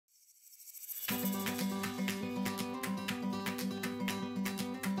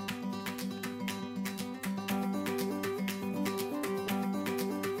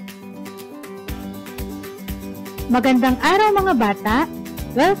Magandang araw mga bata!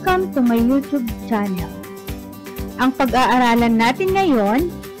 Welcome to my YouTube channel. Ang pag-aaralan natin ngayon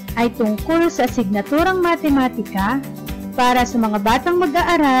ay tungkol sa asignaturang matematika para sa mga batang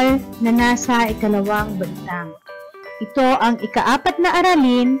mag-aaral na nasa ikalawang baitang. Ito ang ika-4 na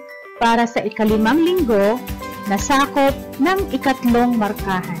aralin para sa ikalimang linggo na sakop ng Ikatlong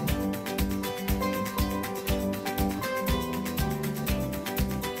Markahan.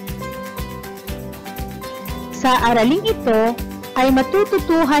 Sa araling ito ay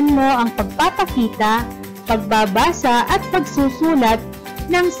matututuhan mo ang pagpapakita, pagbabasa at pagsusulat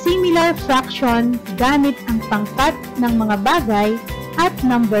ng similar fraction gamit ang pangkat ng mga bagay at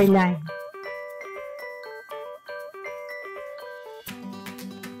number line.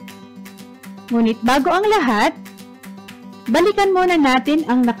 Ngunit bago ang lahat, balikan muna natin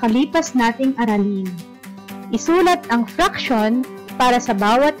ang nakalipas nating aralin. Isulat ang fraction para sa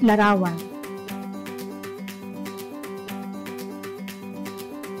bawat larawan.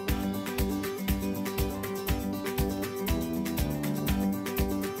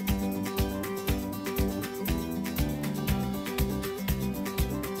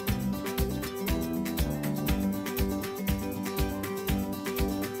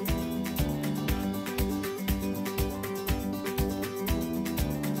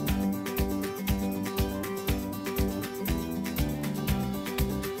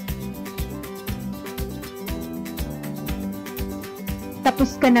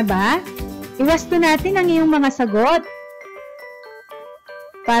 Tapos ka na ba? Iwasto natin ang iyong mga sagot.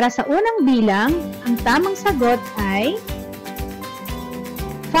 Para sa unang bilang, ang tamang sagot ay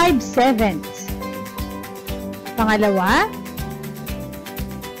 5/7. Pangalawa,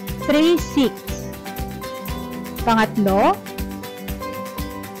 3/6. Pangatlo,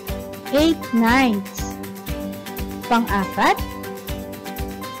 8/9. Pang-apat,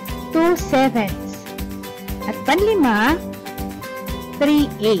 2/7. At panlima,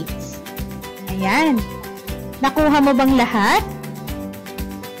 3/8. Ayan. Nakuha mo bang lahat?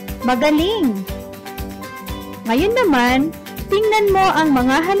 Magaling! Ngayon naman, tingnan mo ang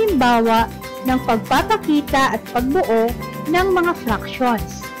mga halimbawa ng pagpapakita at pagbuo ng mga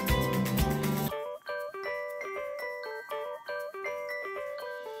fractions.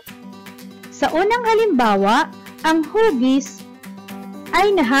 Sa unang halimbawa, ang hugis ay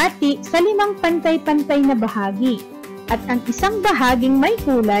nahati sa 5 pantay-pantay na bahagi. At ang isang bahaging may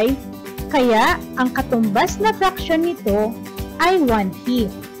kulay, kaya ang katumbas na fraction nito ay 1/5.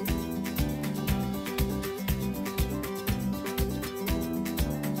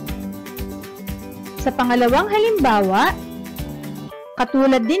 Sa pangalawang halimbawa,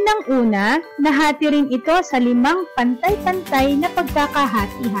 katulad din ng una, nahati rin ito sa 5 pantay-pantay na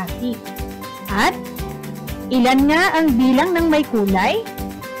pagkakahati-hati. At ilan nga ang bilang ng may kulay?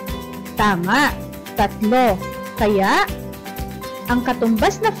 Tama, 3. Kaya, ang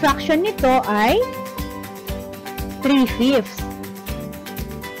katumbas na fraction nito ay 3/5.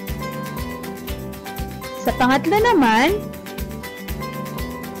 Sa pangatlo naman,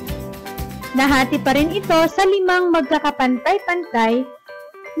 nahati pa rin ito sa 5 magkakapantay-pantay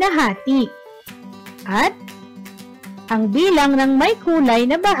na hati. At, ang bilang ng may kulay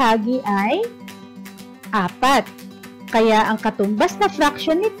na bahagi ay 4. Kaya, ang katumbas na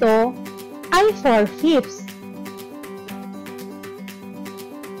fraction nito ay 4/5.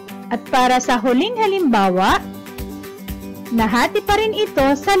 At para sa huling halimbawa, nahati pa rin ito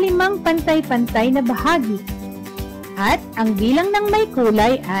sa 5 pantay-pantay na bahagi. At ang bilang ng may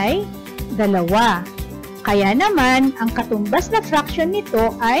kulay ay 2. Kaya naman, ang katumbas na fraction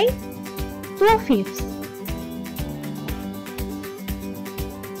nito ay 2/5.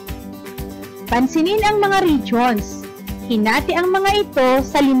 Pansinin ang mga regions. Hinati ang mga ito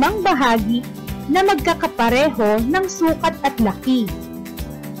sa 5 bahagi na magkakapareho ng sukat at laki.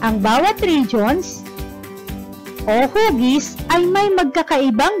 Ang bawat regions o hugis ay may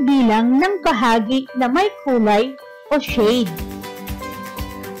magkakaibang bilang ng bahagi na may kulay o shade.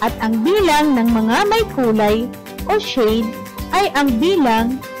 At ang bilang ng mga may kulay o shade ay ang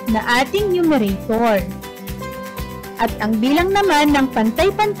bilang na ating numerator. At ang bilang naman ng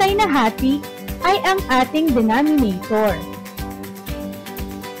pantay-pantay na hati ay ang ating denominator.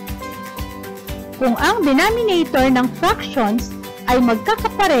 Kung ang denominator ng fractions ay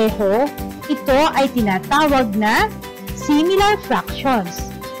magkakapareho, ito ay tinatawag na similar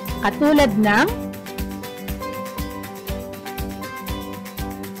fractions. Katulad ng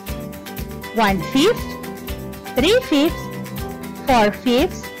 1/5, 3/5,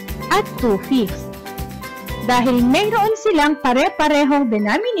 4/5, at 2/5. Dahil mayroon silang pare-parehong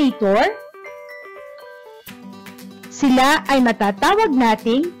denominator, sila ay matatawag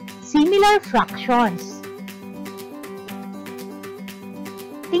nating similar fractions.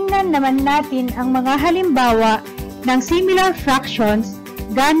 tingnan naman natin ang mga halimbawa ng similar fractions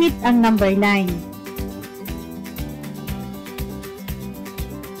gamit ang number line.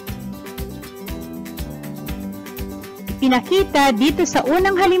 Ipinakita dito sa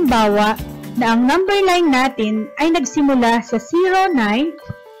unang halimbawa na ang number line natin ay nagsimula sa 0/9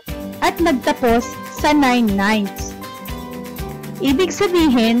 at nagtapos sa 9/9. Ibig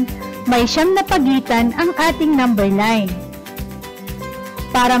sabihin, may 9 na pagitan ang ating number line.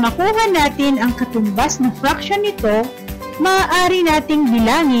 Para makuha natin ang katumbas na fraction nito, maaari nating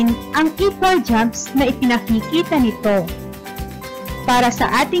bilangin ang equal jumps na ipinakikita nito para sa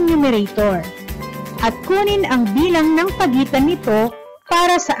ating numerator at kunin ang bilang ng pagitan nito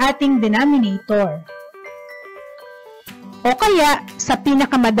para sa ating denominator. O kaya, sa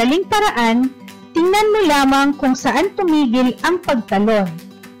pinakamadaling paraan, tingnan mo lamang kung saan tumigil ang pagtalon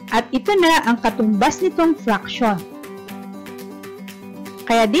at ito na ang katumbas nitong fraction.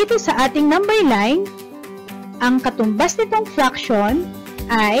 Kaya dito sa ating number line, ang katumbas nitong fraction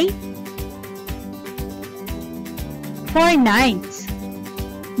ay 4/9.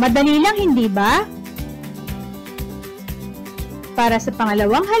 Madali lang, hindi ba? Para sa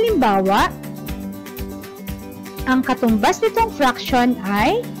pangalawang halimbawa, ang katumbas nitong fraction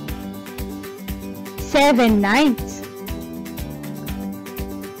ay 7/9.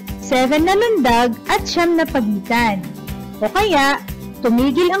 7 na lundag at 9 na pagitan. O kaya,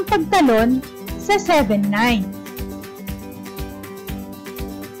 tumigil ang pagtalon sa 7/9.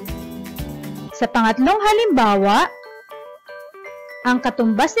 Sa pangatlong halimbawa, ang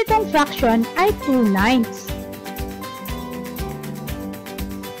katumbas nitong fraction ay 2/9.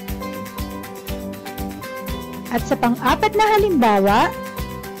 At sa pang-apat na halimbawa,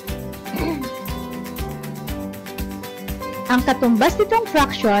 ang katumbas nitong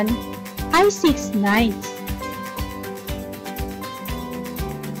fraction ay 6/9.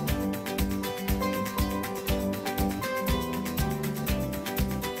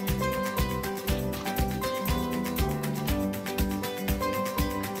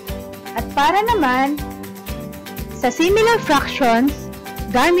 At para naman sa similar fractions,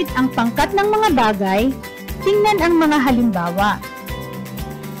 gamit ang pangkat ng mga bagay, tingnan ang mga halimbawa.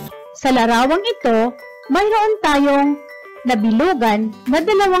 Sa larawang ito, mayroon tayong nabilugan na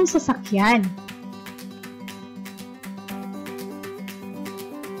 2 sasakyan.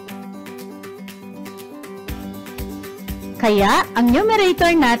 Kaya, ang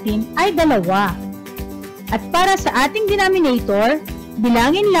numerator natin ay 2. At para sa ating denominator,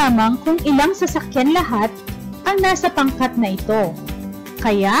 bilangin lamang kung ilang sasakyan lahat ang nasa pangkat na ito.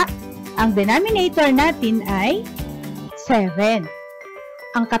 Kaya, ang denominator natin ay 7.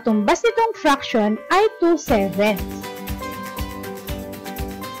 Ang katumbas nitong fraction ay 2/7.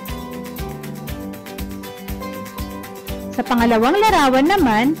 Sa pangalawang larawan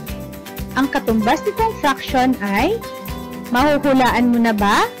naman, ang katumbas nitong fraction ay, mahuhulaan mo na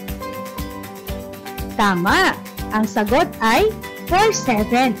ba? Tama! Ang sagot ay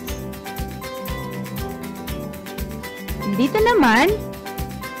 4/7. Dito naman,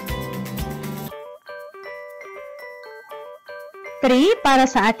 3 para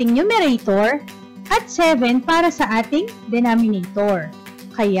sa ating numerator at 7 para sa ating denominator.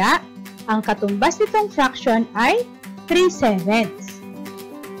 Kaya, ang katumbas nitong fraction ay 3/7.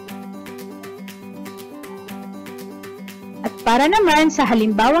 At para naman sa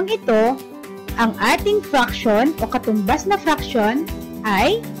halimbawang ito, ang ating fraction o katumbas na fraction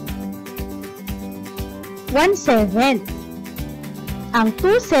ay 1/7. Ang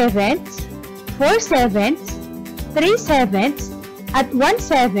 2/7, 4/7, 3/7, at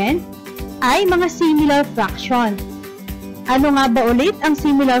 1/7 ay mga similar fraction. Ano nga ba ulit ang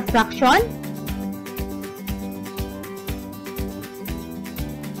similar fraction?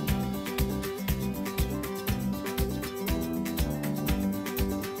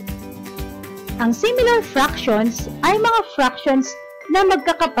 Ang similar fractions ay mga fractions na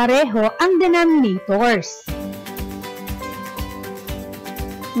magkakapareho ang denominators.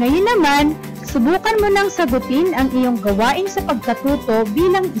 Ngayon naman, subukan mo nang sagutin ang iyong gawain sa pagkatuto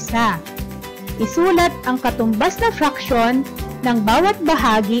bilang isa. Isulat ang katumbas na fraction ng bawat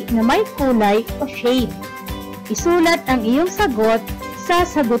bahagi na may kulay o shape. Isulat ang iyong sagot sa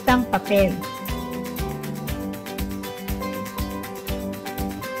sagutang papel.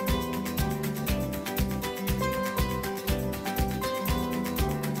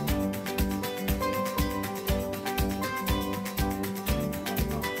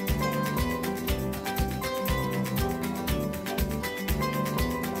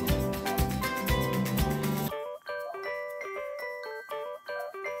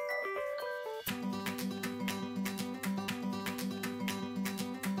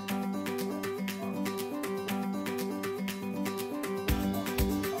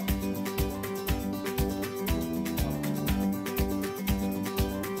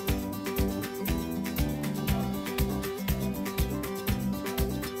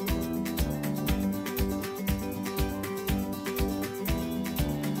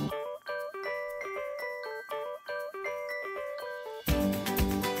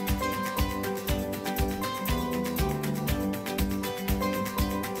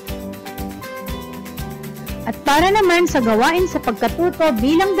 At para naman sa gawain sa pagkatuto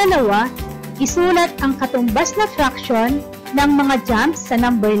bilang 2, isulat ang katumbas na fraction ng mga jumps sa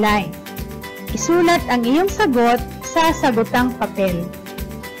number line. Isulat ang iyong sagot sa sagutang papel.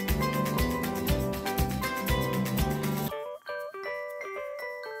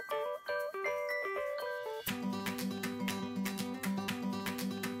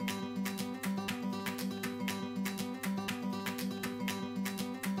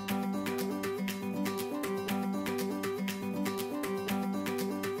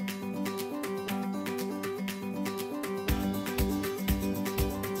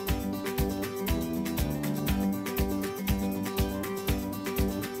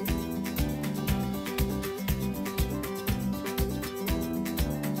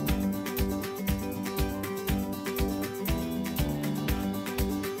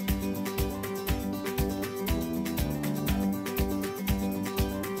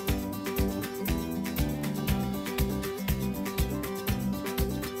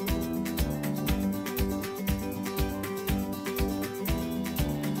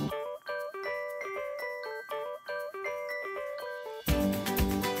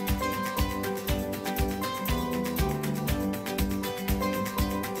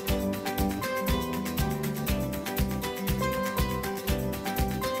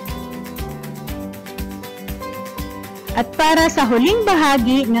 At para sa huling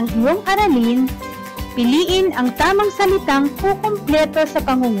bahagi ng iyong aralin, piliin ang tamang salitang kukumpleto sa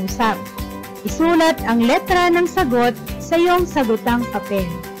pangungusap. Isulat ang letra ng sagot sa iyong sagutang papel.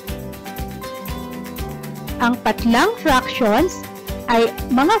 Ang patlang fractions ay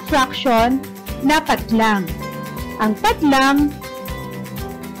mga fraction na patlang. Ang patlang,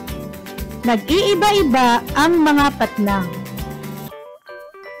 nag-iiba-iba ang mga patlang.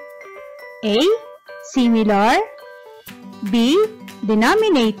 A. Similar. B.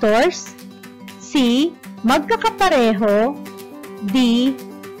 Denominators. C. Magkakapareho. D.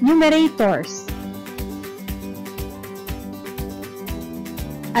 Numerators.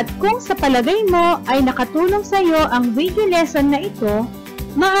 At kung sa palagay mo ay nakatulong sa iyo ang video lesson na ito,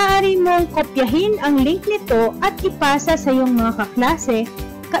 maaari mong kopyahin ang link nito at ipasa sa iyong mga kaklase,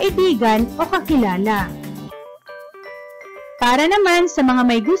 kaibigan o kakilala. Para naman sa mga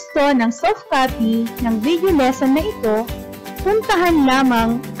may gusto ng soft copy ng video lesson na ito, puntahan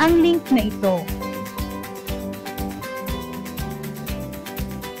lamang ang link na ito.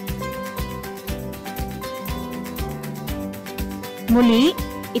 Muli,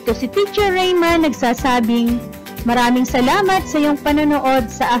 ito si Teacher Rayma nagsasabing, maraming salamat sa iyong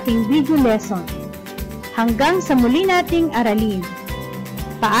panonood sa aking video lesson. Hanggang sa muli nating aralin.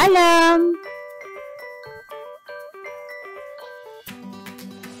 Paalam!